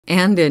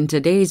and in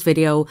today's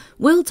video,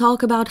 we'll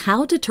talk about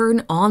how to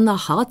turn on the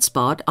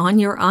hotspot on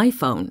your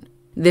iPhone.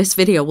 This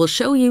video will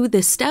show you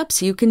the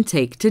steps you can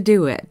take to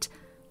do it.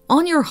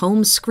 On your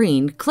home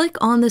screen, click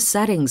on the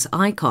Settings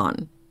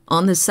icon.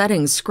 On the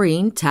Settings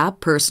screen, tap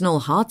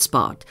Personal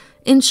Hotspot.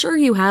 Ensure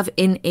you have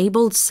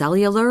enabled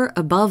Cellular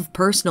above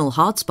Personal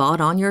Hotspot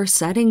on your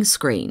settings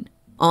screen.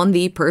 On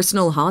the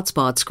Personal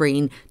Hotspot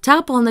screen,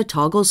 tap on the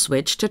toggle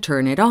switch to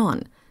turn it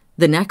on.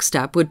 The next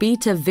step would be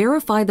to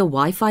verify the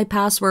Wi-Fi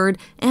password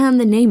and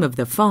the name of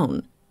the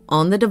phone.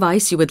 On the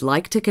device you would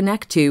like to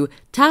connect to,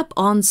 tap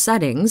on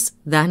Settings,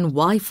 then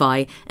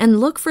Wi-Fi, and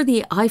look for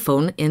the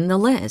iPhone in the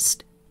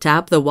list.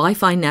 Tap the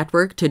Wi-Fi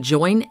network to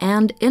join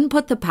and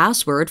input the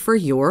password for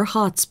your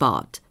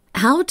hotspot.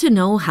 How to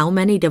know how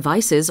many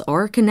devices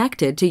are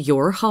connected to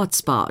your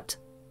hotspot.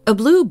 A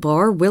blue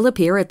bar will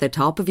appear at the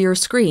top of your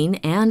screen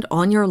and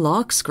on your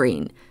lock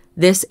screen.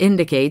 This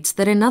indicates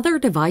that another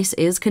device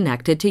is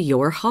connected to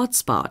your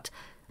hotspot.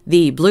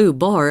 The blue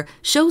bar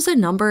shows a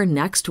number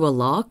next to a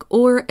lock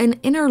or an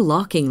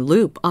interlocking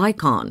loop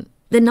icon.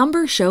 The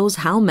number shows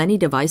how many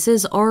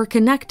devices are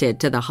connected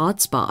to the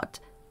hotspot.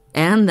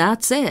 And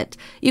that's it.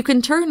 You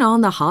can turn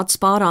on the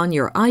hotspot on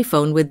your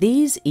iPhone with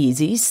these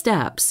easy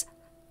steps.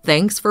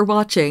 Thanks for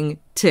watching.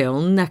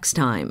 Till next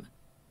time.